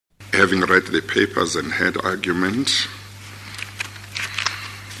Having read the papers and heard argument,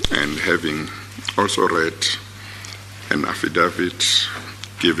 and having also read an affidavit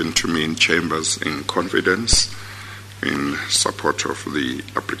given to me in chambers in confidence in support of the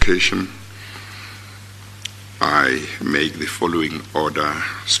application, I make the following order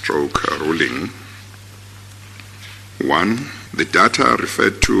stroke ruling. 1. The data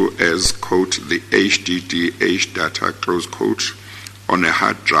referred to as, quote, the HDD data, close quote, on a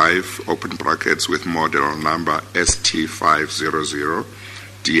hard drive, open brackets, with model number ST500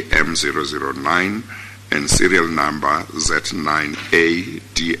 DM009 and serial number Z9A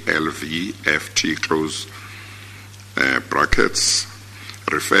DLVFT, close brackets,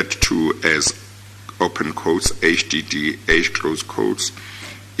 referred to as, open quotes, HDD close quotes,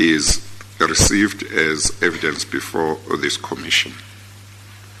 is received as evidence before this commission.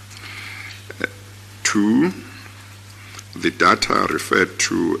 2. The data referred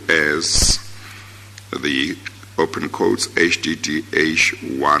to as the, open quotes,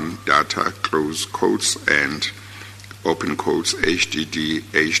 HDD-H1 data, close quotes, and open quotes,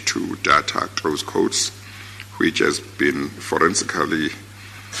 HDD-H2 data, close quotes, which has been forensically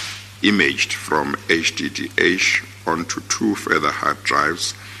imaged from HDD-H onto 2 further hard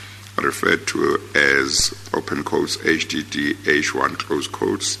drives referred to as, open quotes, HDD-H1, close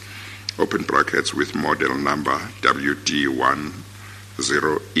quotes, open brackets, with model number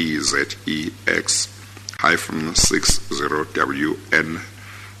WD10EZEX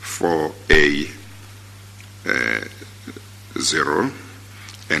 -60WN4A0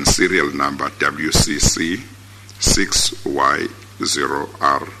 and serial number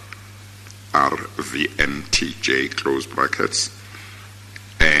WCC6Y0RVNTJ, close brackets,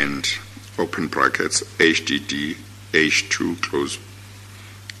 and open brackets, HDD H2, close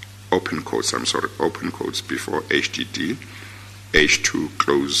open quotes, open quotes before HDD H2,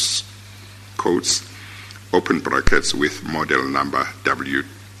 close quotes, open brackets, with model number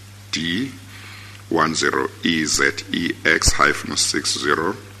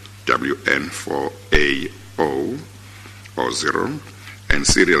WD10EZEX-60WN4A0 or 0 and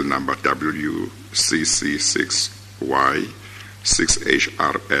serial number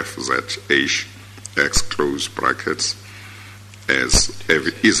WCC6Y6HRFZHX, close brackets, as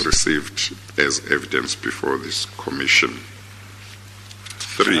is received as evidence before this commission.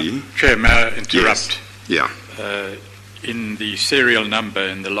 3. Chair, may I interrupt? Yes. Yeah. In the serial number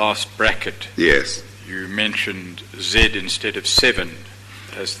in the last bracket, yes, you mentioned Z instead of 7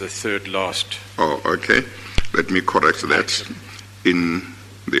 as the third last. Oh, okay. Let me correct that. Item. In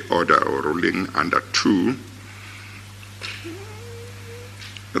the order or ruling under 2,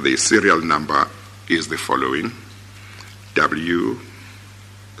 the serial number is the following: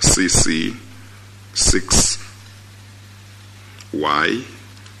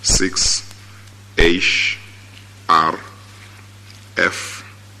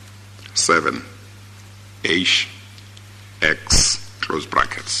 close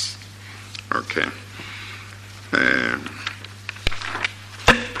brackets. Okay.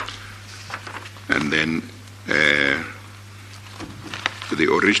 And then the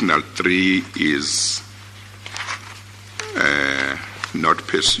original 3 is not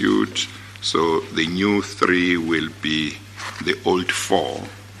pursued, so the new 3 will be the old 4,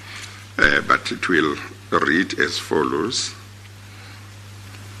 but it will read as follows: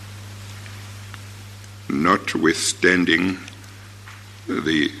 notwithstanding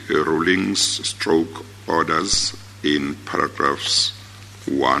the rulings stroke orders in paragraphs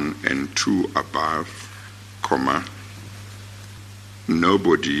 1 and 2 above, comma,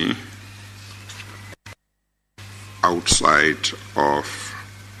 nobody outside of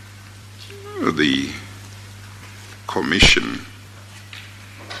the commission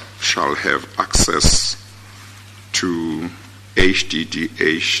shall have access to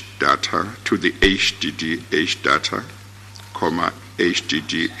HDD-H data, to the HDD-H data, comma,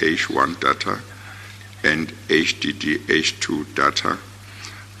 HDD-H1 data, and HDD-H2 data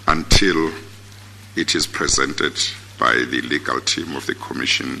until it is presented by the legal team of the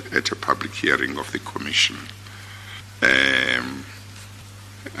Commission at a public hearing of the Commission. I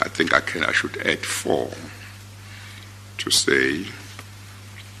think I should add 4 to say,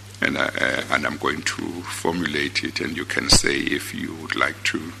 and I'm going to formulate it, and you can say if you would like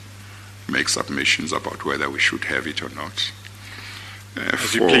to make submissions about whether we should have it or not.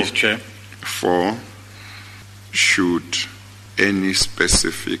 As you please, Chair. 4, should any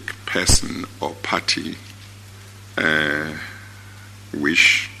specific person or party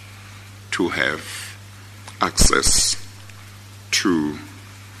wish to have access to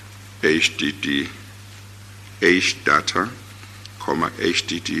HDD H data,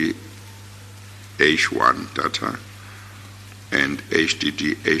 HDD H1 data and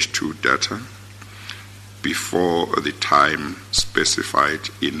HDD H2 data before the time specified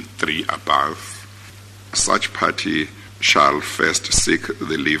in 3 above, such party shall first seek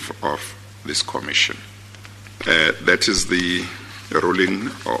the leave of this commission. That is the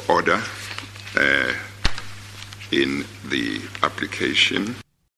ruling or order in the application.